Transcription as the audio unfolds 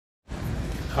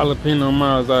Jalapeno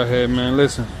Miles out here, man.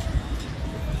 Listen,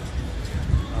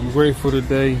 I'm grateful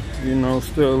today. You know,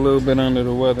 still a little bit under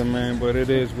the weather, man, but it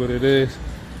is what it is.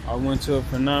 I went to a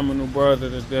phenomenal barber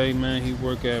today, man. He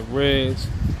work at Red's,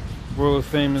 world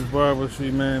famous barbershop,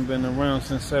 man. Been around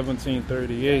since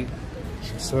 1738.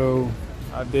 So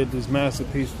I did this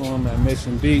masterpiece for him at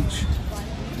Mission Beach,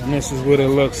 and this is what it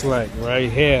looks like right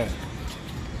here.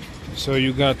 So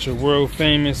you got your world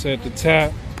famous at the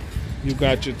top. You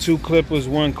got your two clippers,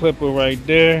 one clipper right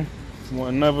there,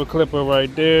 another clipper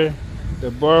right there. The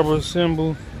barber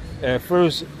symbol. At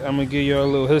first, I'm gonna give y'all a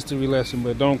little history lesson,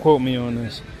 but don't quote me on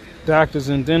this. Doctors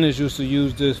and dentists used to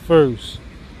use this first,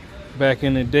 back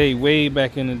in the day, way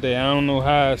back in the day. I don't know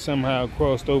how it somehow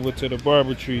crossed over to the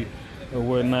barber tree or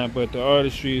whatnot, but the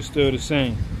artistry is still the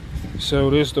same.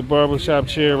 So this the barbershop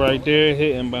chair right there,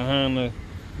 hitting behind the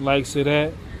likes of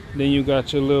that. Then you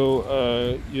got your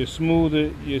little your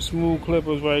smooth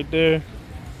clippers right there,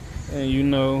 and you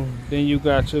know, then you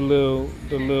got your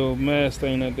the little mask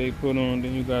thing that they put on.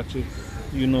 Then you got your,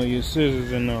 you know, your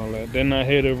scissors and all that. Then I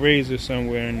hit a razor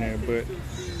somewhere in there, but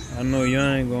I know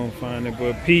y'all ain't gonna find it.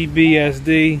 But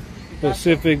PBSD,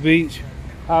 Pacific Beach,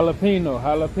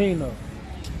 jalapeno.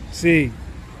 See,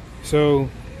 so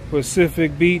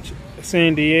Pacific Beach,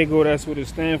 San Diego. That's what it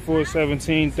stands for.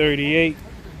 1738.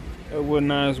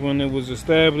 Whatnot is when it was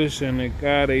established, and the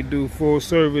guy, they do full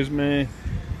service, man.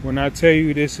 When I tell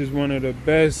you, this is one of the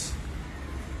best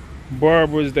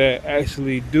barbers that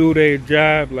actually do their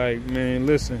job. Like, man,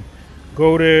 listen,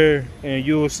 go there and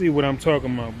you'll see what I'm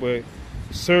talking about. But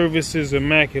service is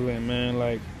immaculate, man.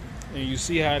 Like, and you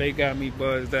see how they got me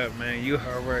buzzed up, man. You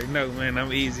already know, man,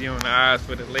 I'm easy on the eyes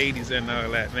for the ladies and all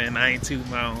that, man. I ain't too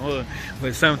my own hood.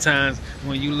 But sometimes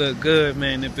when you look good,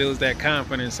 man, it builds that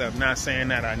confidence up. Not saying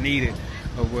that I need it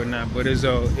or whatnot, but it's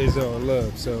all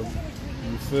love. So,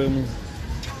 you feel me?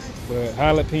 But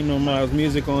Jalapeno Miles,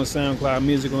 music on SoundCloud,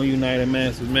 music on United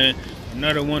Masters, man.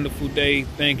 Another wonderful day.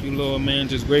 Thank you, Lord, man.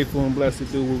 Just grateful and blessed to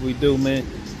do what we do, man.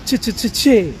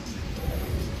 Ch-ch-ch-ch.